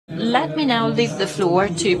Let me now leave the floor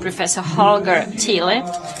to Professor Holger Thiele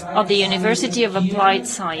of the University of Applied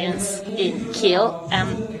Science in Kiel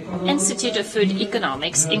and Institute of Food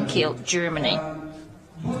Economics in Kiel, Germany.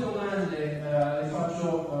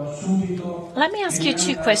 Let me ask you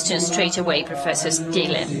two questions straight away, Professor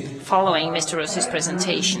Thiele, following Mr. Rossi's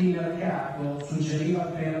presentation.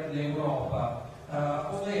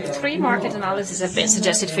 Three market analyses have been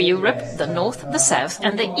suggested for Europe: the North, the South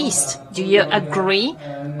and the East. Do you agree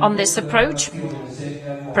on this approach?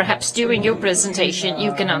 Perhaps during your presentation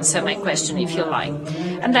you can answer my question if you like.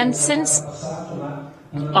 And then, since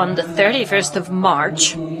on the 31st of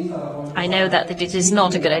March, I know that it is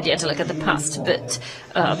not a good idea to look at the past, but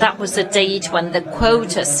that was the date when the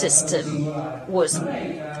quota system was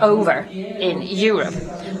over in Europe.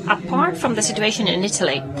 Apart from the situation in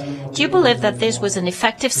Italy, do you believe that this was an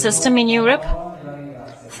effective system in Europe?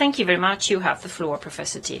 Thank you very much. You have the floor,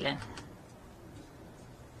 Professor Thiele.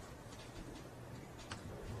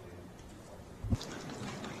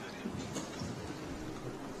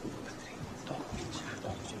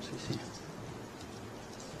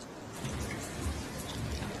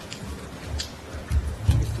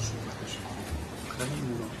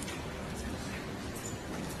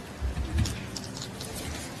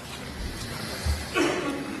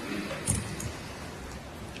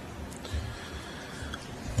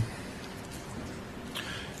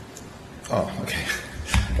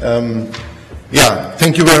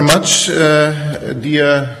 Thank you very much,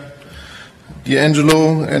 dear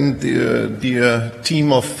Angelo and dear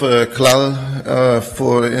team of CLAL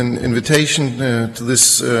for an invitation to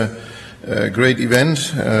this great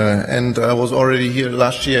event. And I was already here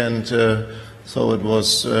last year, and so it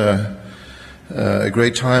was a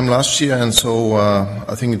great time last year. And so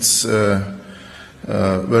I think it's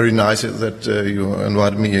very nice that you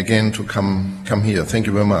invited me again to come here. Thank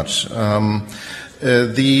you very much.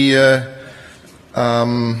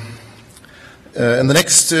 In the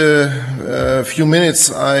next few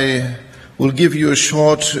minutes, I will give you a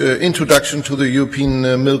short introduction to the European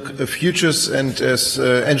milk futures, and as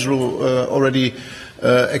Angelo already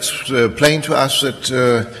explained to us, that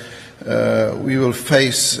we will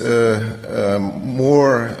face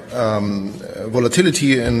more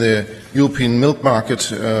volatility in the European milk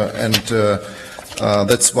market, and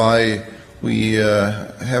that's why we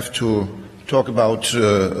have to talk about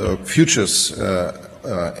futures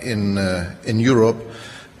in Europe,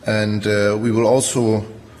 and we will also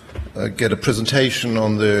get a presentation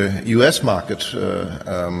on the US market,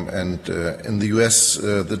 and in the US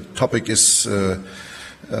the topic is an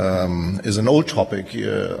old topic.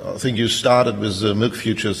 I think you started with the milk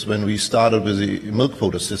futures when we started with the milk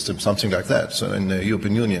quota system, something like that, so in the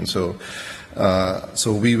European Union. So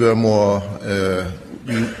we were more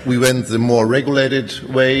we went the more regulated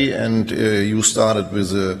way, and you started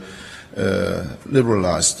with a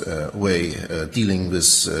liberalized way dealing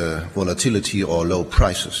with volatility or low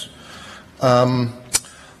prices.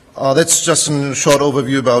 That's just a short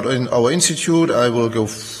overview about our institute. I will go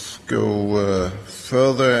further.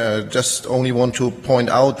 I just only want to point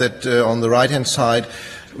out that on the right-hand side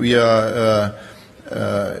we are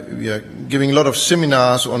giving a lot of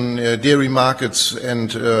seminars on dairy markets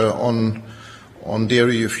and on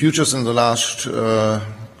dairy futures in the last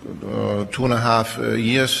 2.5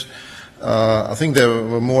 years. I think there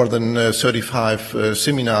were more than 35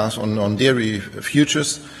 seminars on dairy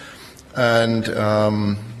futures, and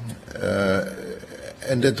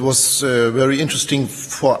it was very interesting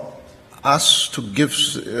for us to give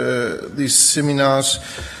these seminars,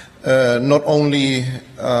 not only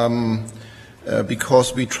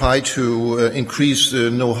because we try to increase the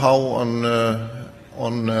know-how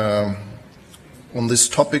on this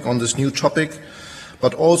topic, on this new topic,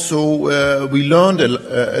 but also we learned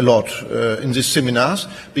a lot in these seminars,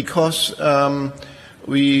 because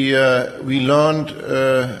we learned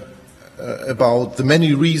about the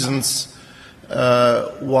many reasons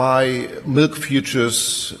why milk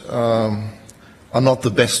futures are not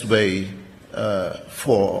the best way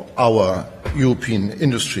for our European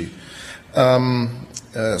industry.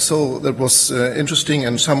 So that was interesting,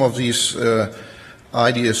 and some of these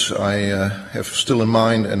ideas I have still in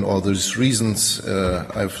mind, and all these reasons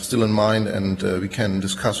I have still in mind, and we can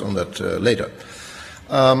discuss on that later.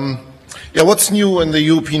 What's new in the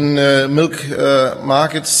European milk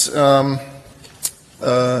markets?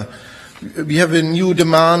 We have a new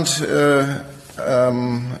demand.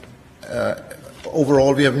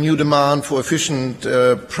 Overall, we have a new demand for efficient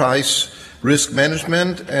price risk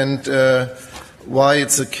management, and why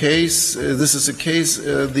it's the case. This is the case.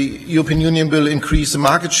 The European Union will increase the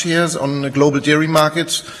market shares on the global dairy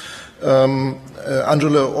markets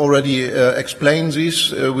Angelo already explained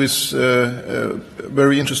these with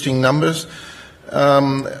very interesting numbers.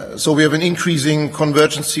 So we have an increasing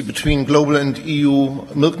convergency between global and EU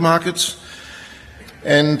milk markets,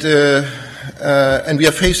 and we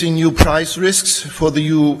are facing new price risks for the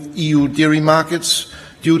EU dairy markets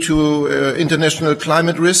due to international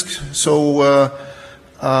climate risk. So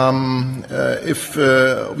if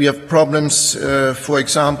we have problems, for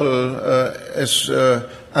example, as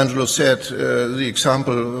Angelo said, the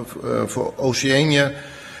example for Oceania,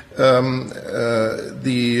 a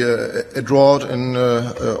drought in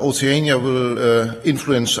Oceania will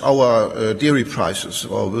influence our dairy prices,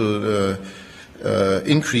 or will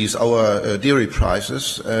increase our dairy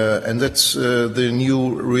prices, and that's the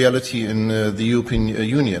new reality in the European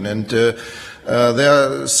Union. And there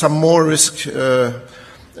are some more risks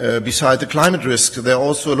beside the climate risk. There are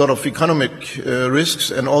also a lot of economic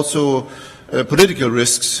risks and also political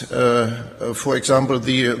risks. For example,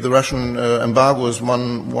 the Russian embargo is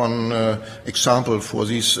one example for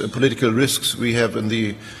these political risks we have in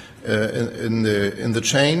the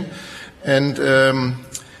chain, and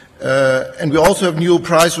we also have new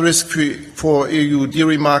price risk for EU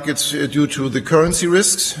dairy markets due to the currency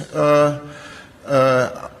risks,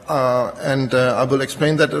 and I will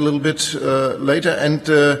explain that a little bit later. And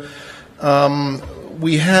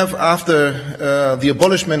we have, after the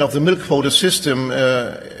abolishment of the milk quota system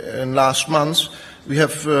in last month, we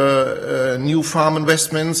have new farm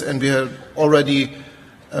investments, and we have already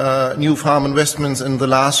new farm investments in the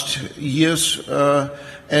last years,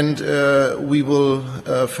 and we will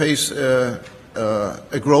face a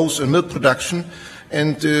growth in milk production,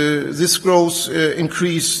 and this growth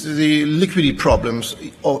increase the liquidity problems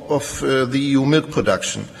of the EU milk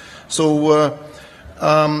production. So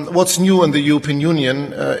what's new in the European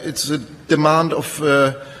Union? It's a demand of,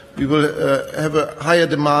 we will have a higher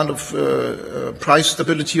demand of price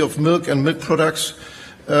stability of milk and milk products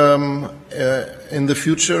in the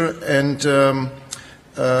future, and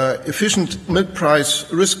efficient milk price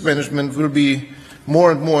risk management will be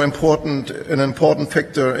more and more important, an important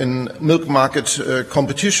factor in milk market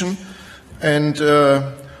competition, and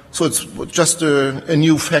so it's just a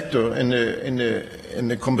new factor in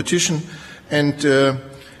the competition. And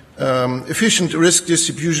efficient risk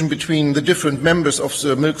distribution between the different members of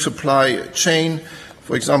the milk supply chain,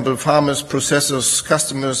 for example, farmers, processors,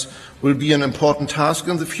 customers, will be an important task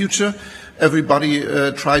in the future. Everybody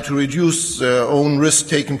try to reduce their own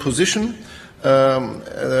risk-taking position.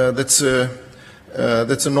 That's a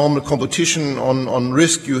normal competition on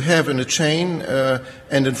risk you have in a chain,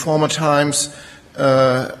 and in former times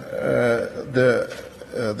the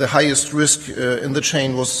highest risk in the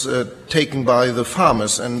chain was taken by the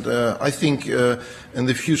farmers, and I think in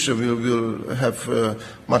the future we will have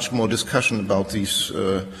much more discussion about these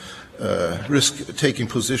risk-taking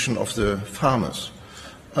position of the farmers.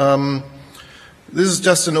 This is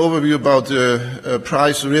just an overview about the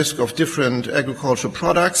price risk of different agricultural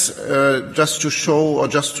products, just to show or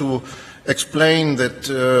just to explain that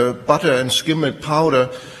butter and skim milk powder,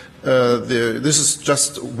 this is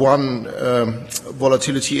just one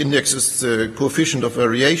volatility index, is the coefficient of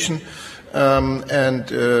variation, and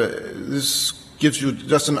this gives you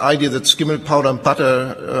just an idea that skim milk powder and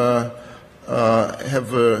butter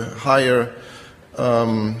have a higher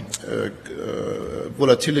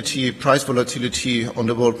volatility, price volatility on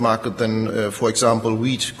the world market than, for example,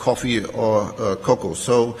 wheat, coffee, or cocoa.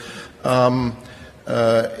 So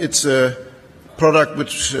it's a product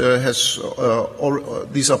which has,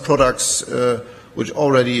 these are products which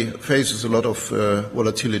already faces a lot of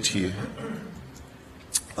volatility.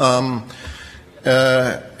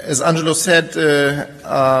 As Angelo said,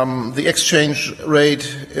 the exchange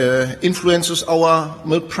rate influences our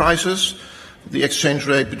milk prices. The exchange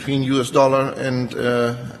rate between US dollar and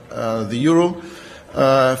the euro.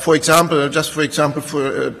 For example,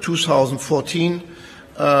 for 2014,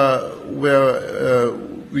 where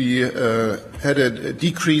we had a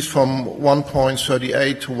decrease from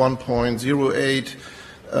 1.38 to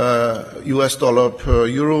 1.08 US dollar per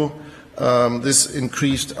euro. This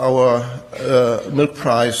increased our milk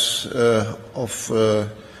price of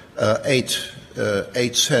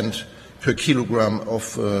 8 cents per kilogram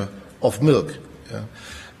of milk.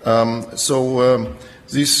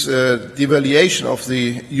 This devaluation of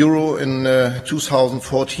the euro in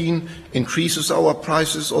 2014 increases our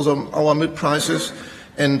prices, also our milk prices,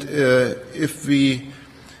 and if we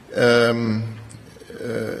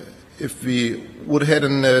would have had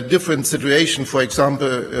a different situation, for example,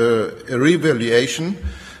 a revaluation,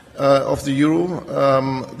 of the euro,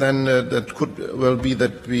 then that could well be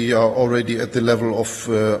that we are already at the level of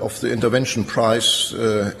the intervention price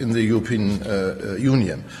in the European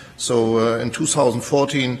Union. So in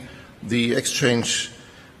 2014, the exchange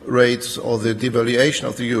rates or the devaluation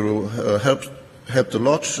of the euro helped a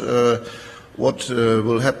lot. What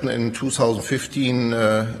will happen in 2015,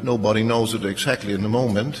 nobody knows it exactly in the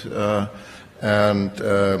moment.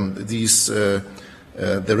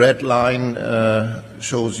 The red line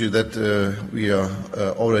shows you that we are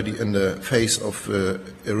already in the phase of a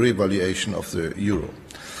revaluation of the euro.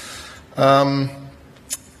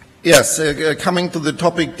 Coming to the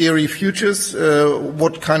topic dairy futures,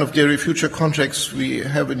 what kind of dairy future contracts we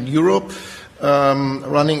have in Europe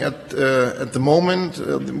running at the moment?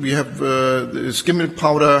 We have the skim milk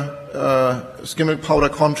powder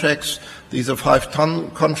contracts. These are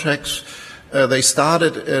 5-ton contracts. They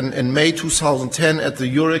started in May 2010 at the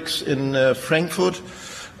Eurex in Frankfurt,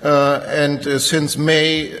 and since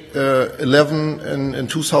May 11 in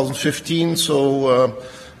 2015, so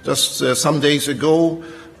just some days ago,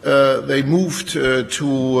 they moved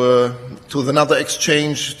to another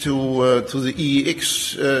exchange, to the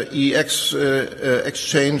EEX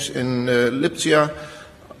exchange in Lipsia. I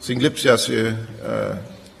think Lipsia is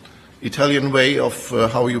Italian way of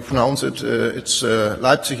how you pronounce it. It's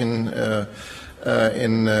Leipzig in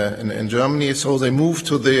Germany. So they moved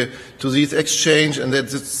to this exchange, and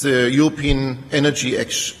it's the European Energy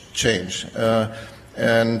Exchange.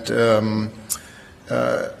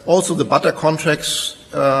 Also the butter contracts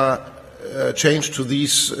changed to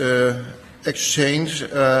this exchange,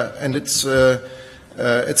 and it's a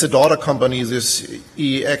daughter company. This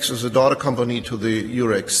EEX is a daughter company to the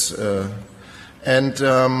Eurex,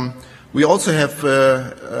 we also have,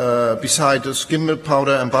 beside the skim milk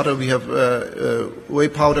powder and butter, we have whey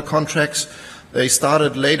powder contracts. They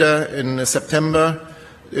started later in September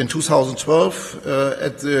in 2012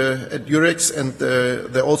 at Eurex, and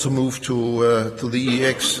they also moved to the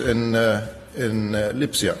EEX in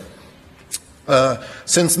Lipsia.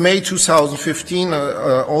 Since May 2015,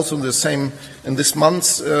 also in this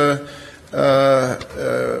month,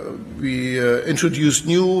 we introduced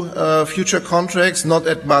new future contracts, not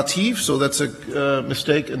at Martiv, so that's a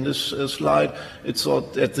mistake in this slide. It's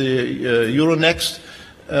at the Euronext,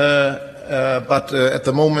 but at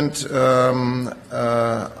the moment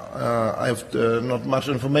I have not much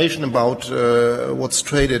information about what's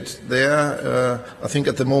traded there. I think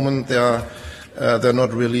at the moment they're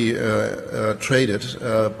not really traded,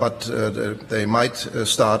 but they might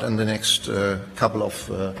start in the next couple of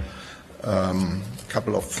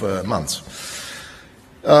months.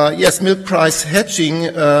 Yes, milk price hedging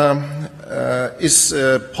is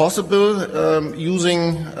possible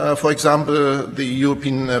using, for example, the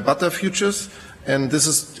European butter futures, and this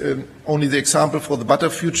is only the example for the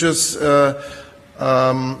butter futures,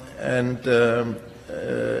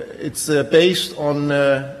 it's based on,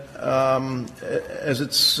 as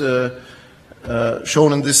it's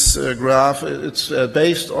shown in this graph, it's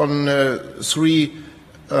based on three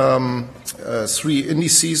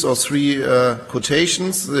indices or three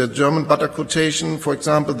quotations: the German butter quotation, for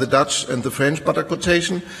example, the Dutch and the French butter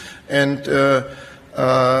quotation. And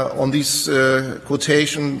on these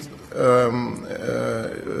quotations,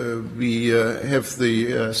 we have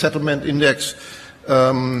the settlement index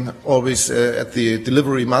always at the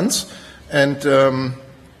delivery months, and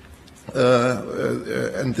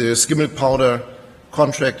the skim milk powder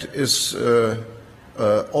contract is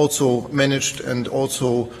also managed and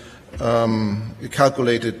also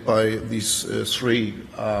calculated by these three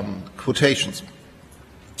quotations.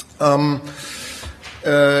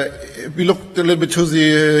 We looked a little bit to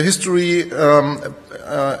the history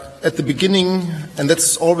at the beginning, and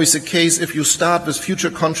that's always the case if you start with future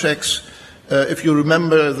contracts. If you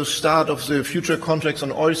remember the start of the future contracts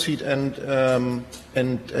on oilseed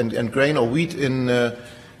and grain or wheat in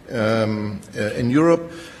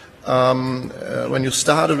Europe, when you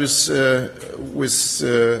started with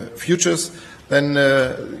futures, then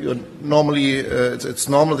it's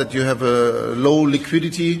normal that you have a low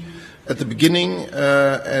liquidity at the beginning,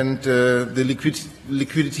 and the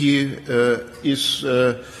liquidity is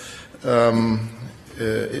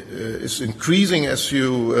increasing, as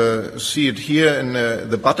you see it here in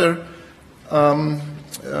the butter. In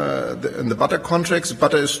the butter contracts,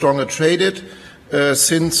 butter is stronger traded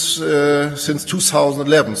since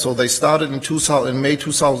 2011. So they started in May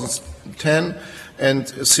 2010, and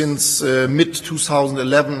since mid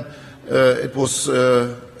 2011 it was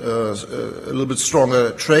a little bit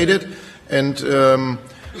stronger traded, and the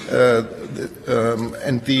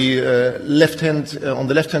left hand on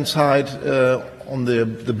the left hand side on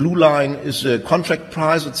the blue line is the contract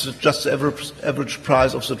price. It's just the average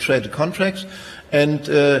price of the traded contracts. And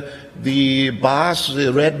the bars,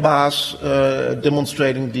 the red bars,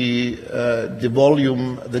 demonstrating the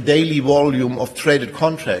volume, the daily volume of traded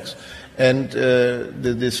contracts. And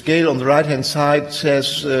the scale on the right-hand side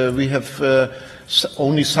says we have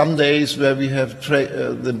only some days where we have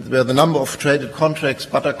where the number of traded contracts,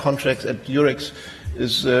 butter contracts at Eurex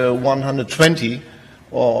is 120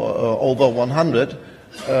 or over 100.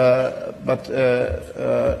 But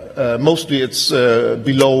mostly it's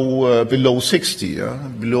below 60.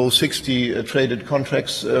 Below 60 traded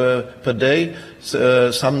contracts per day.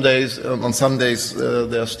 Some days, on some days,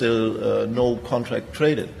 there are still no contract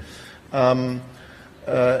traded. And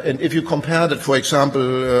if you compare that, for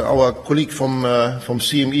example, our colleague from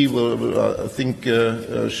CME will I think,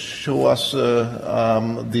 show us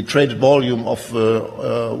the traded volume of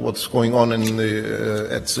what's going on in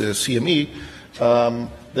at CME.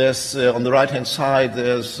 There's on the right-hand side.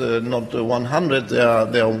 There's not 100. There are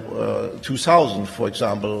 2,000, for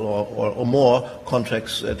example, or more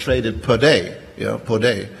contracts traded per day. Per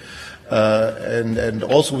day. And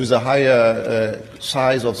also with a higher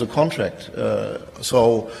size of the contract.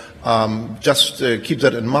 So just keep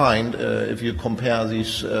that in mind if you compare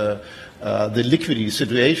these the liquidity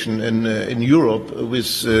situation in Europe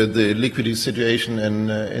with the liquidity situation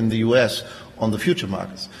in the US on the future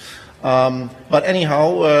markets. But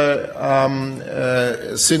anyhow,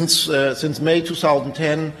 since May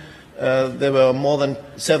 2010. There were more than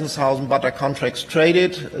 7,000 butter contracts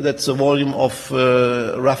traded. That's a volume of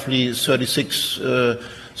roughly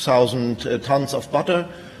 36,000 tons of butter.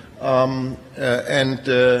 And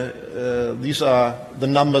these are the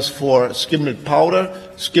numbers for skim milk powder.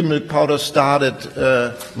 Skim milk powder started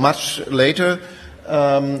much later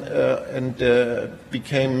and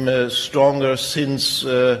became stronger since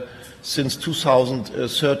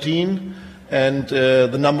 2013. And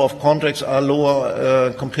the number of contracts are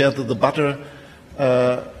lower compared to the butter,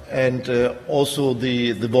 and also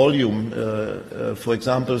the volume. For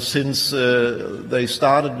example, since they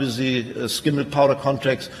started with the skim milk powder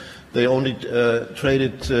contracts, they only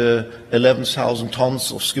traded 11,000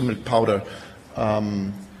 tons of skim milk powder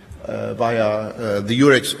via the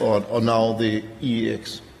Eurex or now the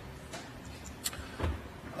EEX.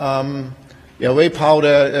 Whey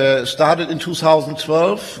powder started in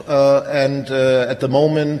 2012, and at the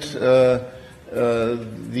moment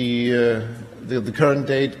the current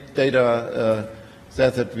data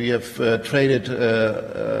says that we have traded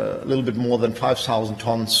a little bit more than 5,000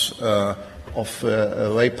 tons of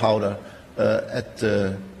whey powder at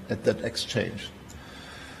that exchange.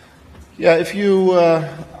 If you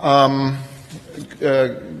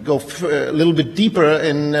go a little bit deeper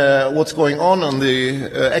in what's going on the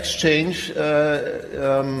exchange.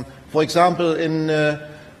 For example,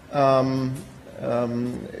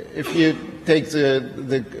 if you take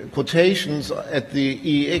the quotations at the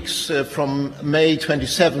EEX from May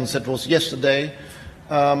 27th, that was yesterday,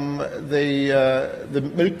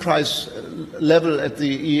 the milk price level at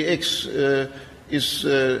the EEX is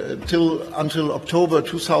until October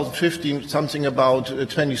 2015 something about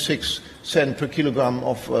 26 cents per kilogram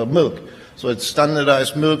of milk. So it's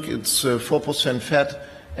standardized milk. It's 4% fat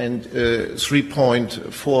and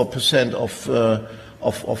 3.4%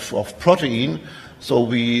 of protein. So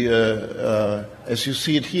we, as you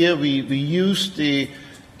see it here, we use the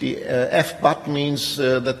F but means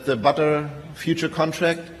that the butter future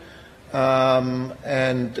contract.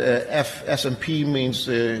 And S&P means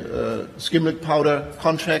skim milk powder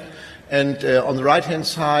contract, and on the right-hand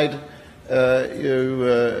side,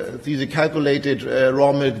 these are calculated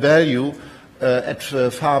raw milk value at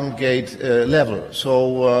farm gate level.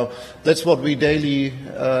 So that's what we daily.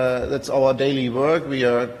 That's our daily work. We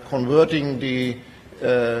are converting the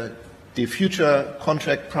future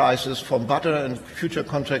contract prices from butter and future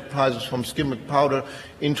contract prices from skim milk powder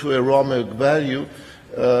into a raw milk value.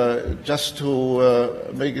 Just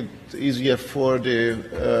to make it easier for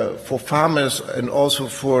farmers and also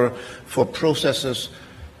for processors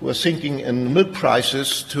who are thinking in milk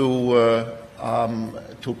prices to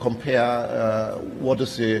compare what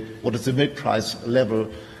is the milk price level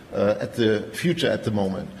at the future at the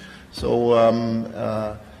moment. So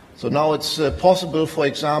so now it's possible, for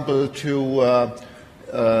example, to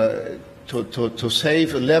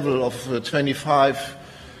save a level of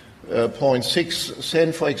 25.6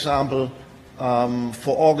 cents, for example,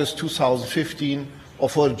 for August 2015, or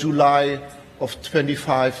for July of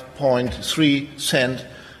 25.3 cents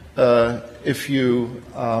if you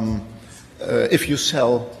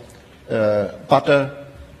sell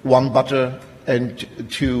one butter and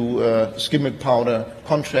two skim milk powder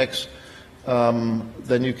contracts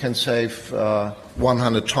then you can save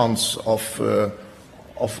 100 tons of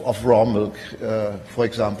raw milk, for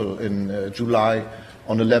example, in July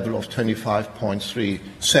on a level of 25.3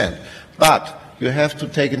 cents. But you have to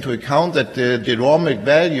take into account that the raw milk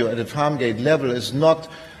value at the farm gate level is not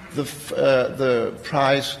the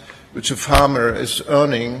price which a farmer is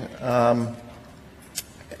earning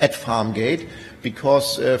at farm gate,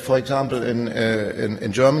 because, for example,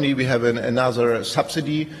 in Germany we have another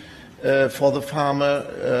subsidy for the farmer,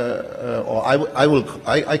 or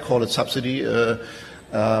I call it subsidy.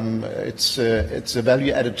 It's a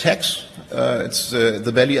value-added tax.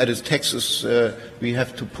 The value-added taxes we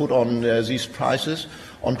have to put on these prices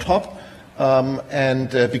on top, and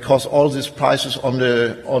because all these prices on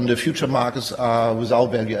the future markets are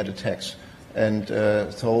without value-added tax, and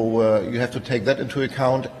so you have to take that into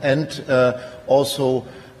account, and also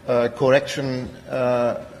correction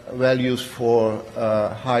values for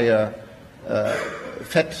higher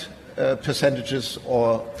fat percentages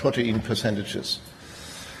or protein percentages.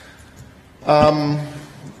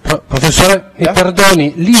 Professore, mi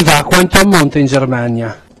perdoni, l'IVA quanto ammonta in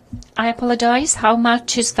Germania? I apologize. How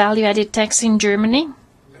much is value-added tax in Germany?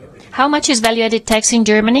 How much is value-added tax in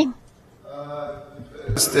Germany?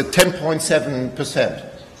 It's 10.7%.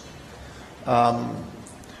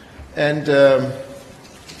 And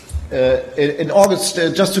in August,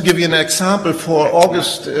 just to give you an example, for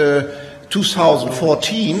August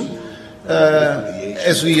 2014,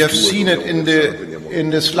 as we have seen it in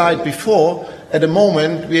the slide before, at the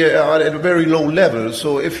moment we are at a very low level.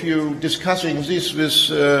 So if you're discussing this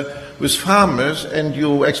with farmers and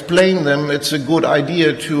you explain them, it's a good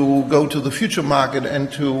idea to go to the future market and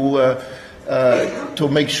to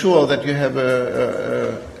make sure that you have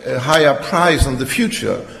a higher price in the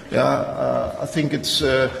future. I think it's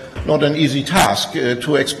not an easy task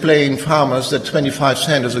to explain farmers that 25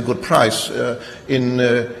 cents is a good price in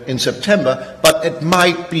September, but it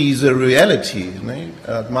might be the reality.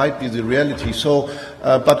 It might be the reality. So,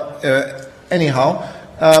 anyhow.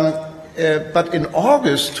 But in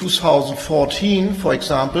August 2014, for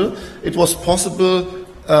example, it was possible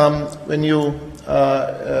when you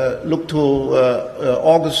look to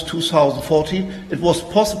August 2014, it was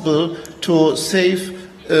possible to save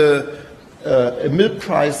a milk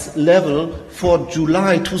price level for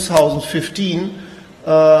July 2015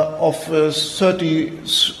 of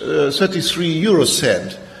 33 euro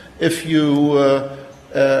cent. If you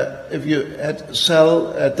had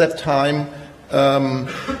sell at that time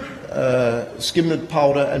skim milk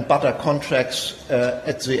powder and butter contracts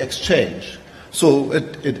at the exchange. So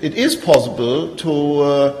it is possible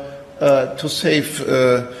to save,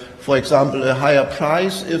 for example, a higher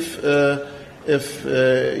price if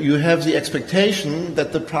you have the expectation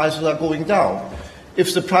that the prices are going down.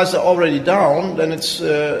 If the prices are already down, then it's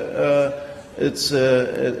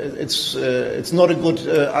not a good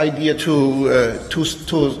idea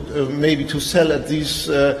to maybe to sell at this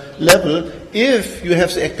level if you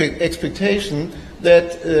have the expectation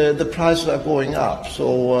that the prices are going up.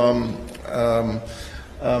 So.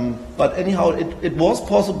 But anyhow, it was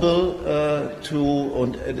possible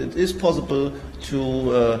and it is possible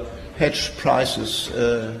to hedge prices,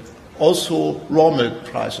 also raw milk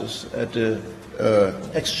prices at the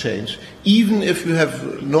exchange, even if you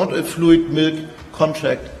have not a fluid milk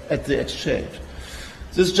contract at the exchange.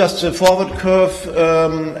 This is just a forward curve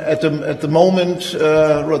at the moment.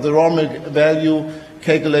 The raw milk value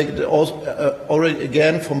calculated also, already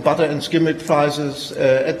again from butter and skim milk prices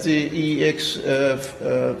at the EEX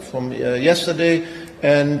from yesterday,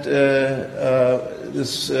 and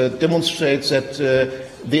this demonstrates that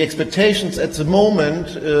the expectations at the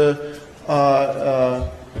moment are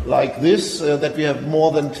like this, that we have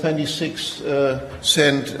more than 26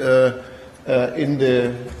 cents in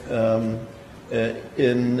the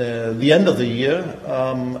end of the year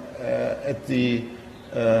at the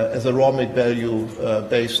as a raw milk value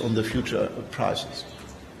based on the future prices.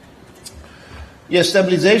 Yes,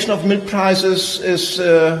 stabilization of milk prices is,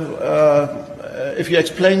 if you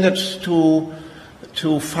explain that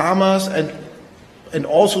to farmers and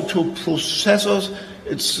also to processors,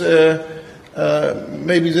 it's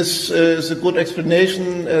maybe this is a good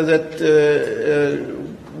explanation that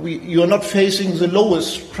you are not facing the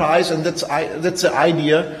lowest price, and that's the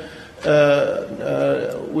idea.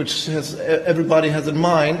 Which everybody has in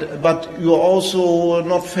mind, but you are also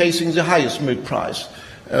not facing the highest milk price.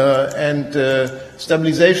 And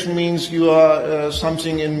stabilization means you are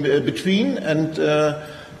something in between, and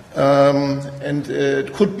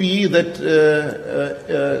it could be that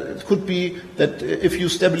if you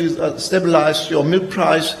stabilize your milk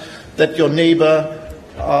price, that your neighbor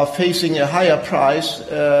are facing a higher price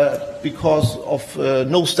because of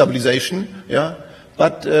no stabilization. Yeah,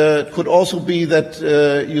 but it could also be that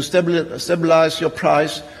you stabilize your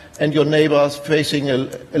price and your neighbors facing a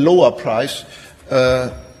lower price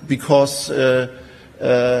because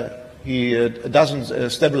he doesn't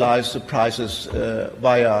stabilize the prices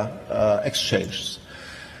via exchanges.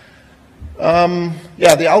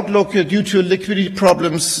 The outlook due to liquidity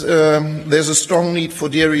problems, there's a strong need for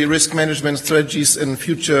dairy risk management strategies in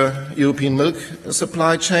future European milk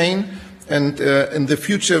supply chain. And in the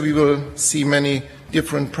future, we will see many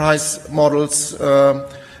different price models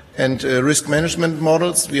and risk management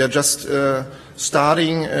models. We are just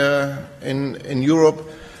starting in Europe,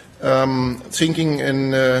 thinking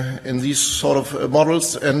in these sort of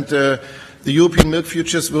models. And the European milk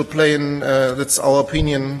futures will play, that's our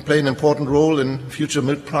opinion, play an important role in future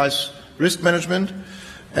milk price risk management.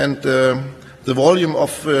 And the volume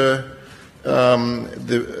of the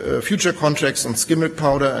future contracts on skim milk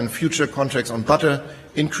powder and future contracts on butter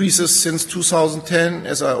increases since 2010,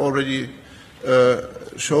 as I already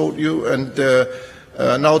showed you. And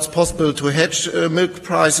now it's possible to hedge milk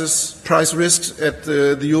price risks at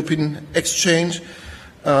the European exchange.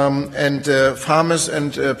 And farmers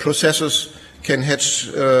and processors can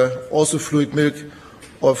hedge also fluid milk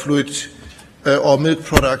or or milk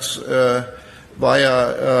products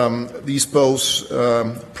via these both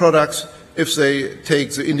products if they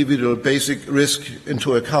take the individual basic risk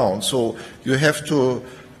into account. So you have to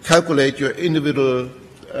calculate your individual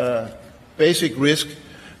basic risk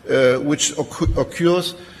which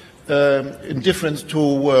occurs in difference to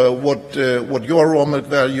what your raw milk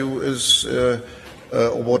value is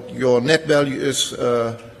or what your net value is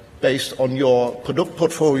based on your product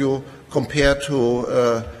portfolio compared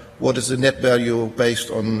to what is the net value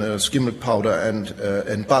based on skim milk powder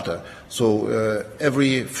and butter. So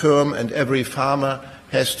every firm and every farmer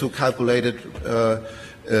has to calculate it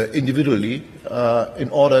individually in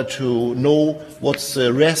order to know what's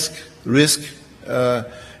the risk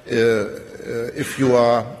if you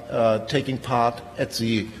are taking part at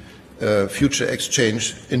the future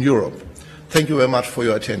exchange in Europe. Thank you very much for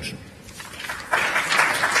your attention.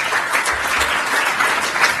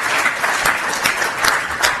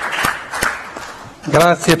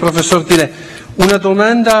 Grazie, Professor Thiele. Una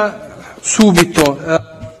domanda subito.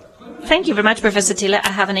 Thank you very much, Professor Thiele.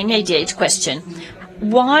 I have an immediate question.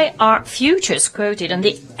 Why are futures quoted on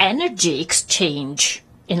the energy exchange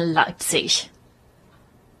in Leipzig?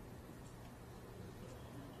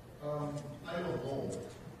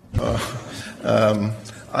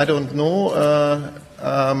 I don't know.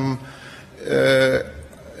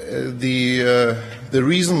 The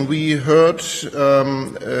reason we heard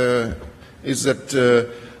is that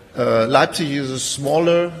Leipzig is a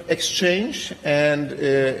smaller exchange and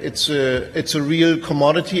it's a real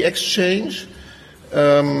commodity exchange,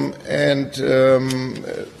 and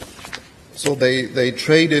so they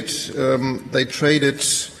traded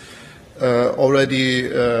already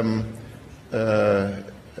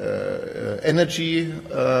energy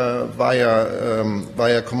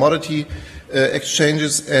via commodity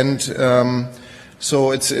exchanges, and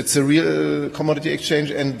so it's a real commodity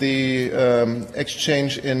exchange. And the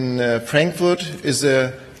exchange in Frankfurt is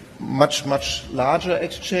a much larger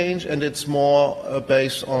exchange, and it's more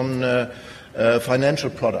based on financial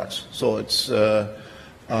products. So it's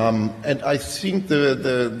and I think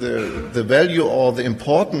the value or the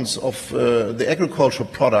importance of the agricultural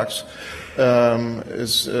products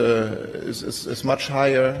is much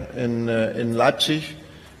higher in Leipzig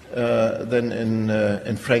than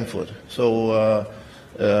in Frankfurt. So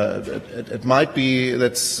it might be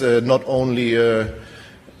that's not only a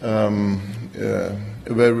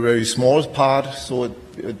very small part, so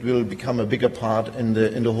it will become a bigger part in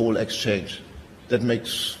the whole exchange. That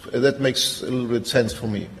makes a little bit sense for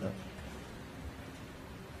me.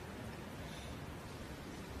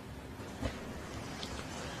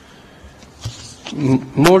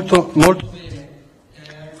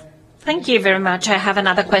 Thank you very much. I have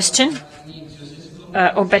another question.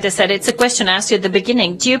 Or better said, it's a question asked you at the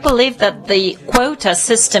beginning. Do you believe that the quota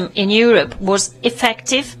system in Europe was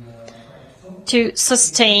effective to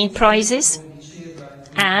sustain prices?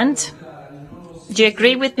 And do you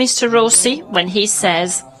agree with Mr. Rossi when he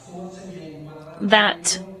says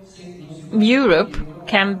that Europe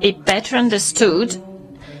can be better understood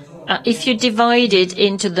if you divide it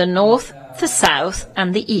into the north, the south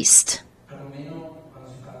and the east?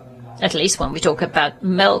 At least when we talk about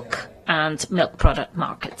milk and milk product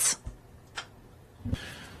markets.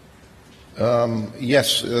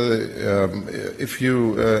 Yes, if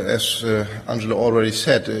you, as Angela already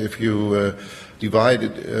said, if you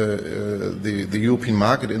divided the European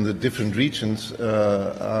market in the different regions,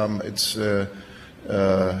 it's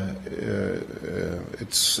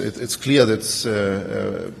clear that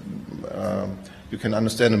you can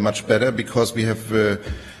understand it much better, because we have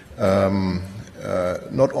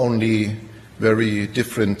not only very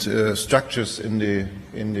different structures in the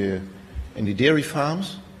dairy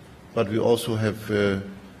farms, but we also have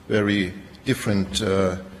very different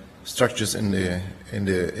structures on the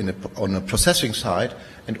processing side,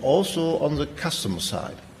 and also on the customer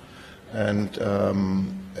side. And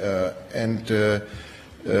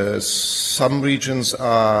some regions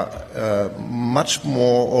are much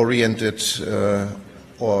more oriented,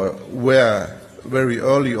 or were very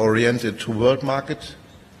early oriented to world market,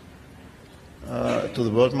 to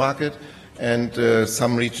the world market, and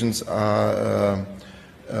some regions are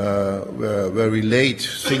were very late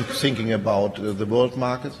thinking about the world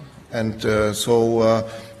market. And so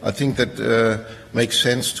I think that makes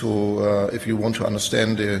sense to, if you want to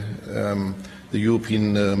understand the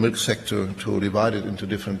European milk sector, to divide it into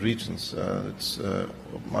different regions. It's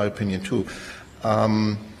my opinion too.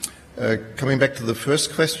 Coming back to the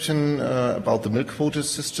first question about the milk quota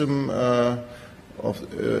system,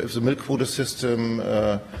 if the milk quota system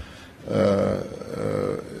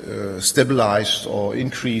stabilized or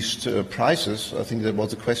increased prices, I think that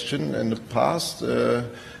was the question in the past.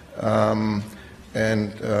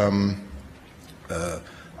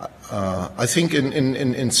 I think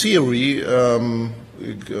in theory,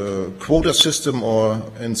 quota system, or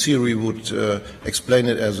in theory would explain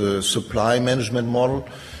it as a supply management model.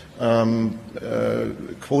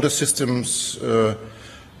 Quota systems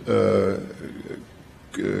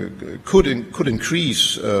could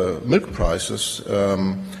increase milk prices,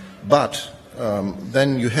 but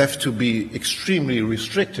then you have to be extremely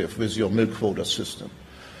restrictive with your milk quota system.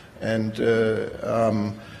 And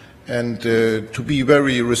to be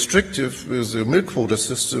very restrictive with the milk quota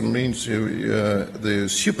system means the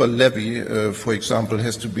super levy, for example,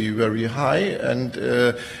 has to be very high, and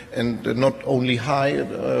not only high,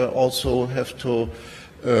 also have to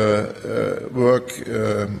work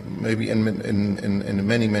maybe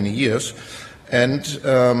in many years. And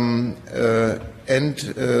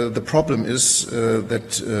the problem is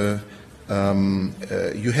that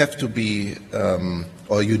you have to be,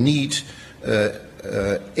 or you need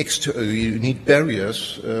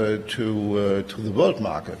barriers to the world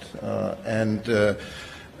market, and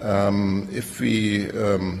if we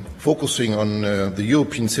focusing on the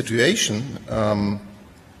European situation,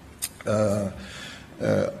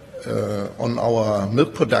 on our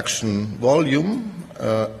milk production volume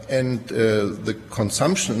and the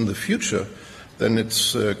consumption in the future, then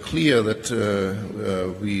it's clear that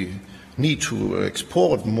we need to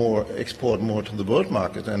export more to the world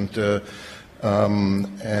market, and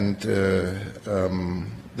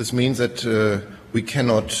this means that we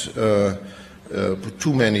cannot put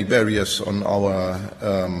too many barriers on our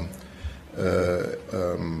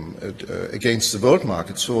against the world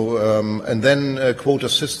market. So and then quota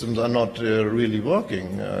systems are not really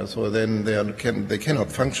working. So then they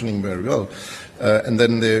cannot functioning very well, and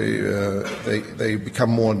then they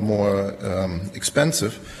become more and more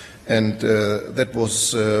expensive. And that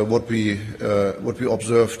was what we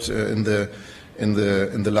observed in the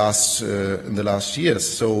last years.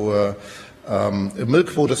 So a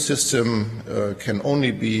milk quota system can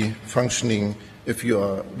only be functioning if you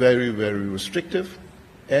are very restrictive,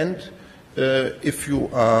 and if you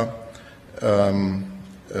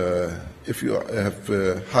have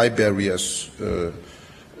high barriers to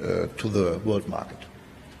the world market.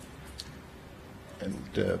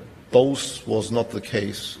 And both was not the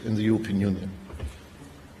case in the European Union.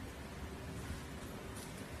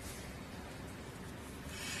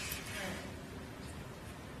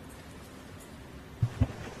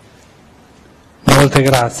 Molte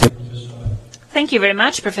grazie. Thank you very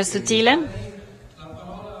much, Professor Thiele.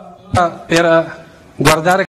 Per guardare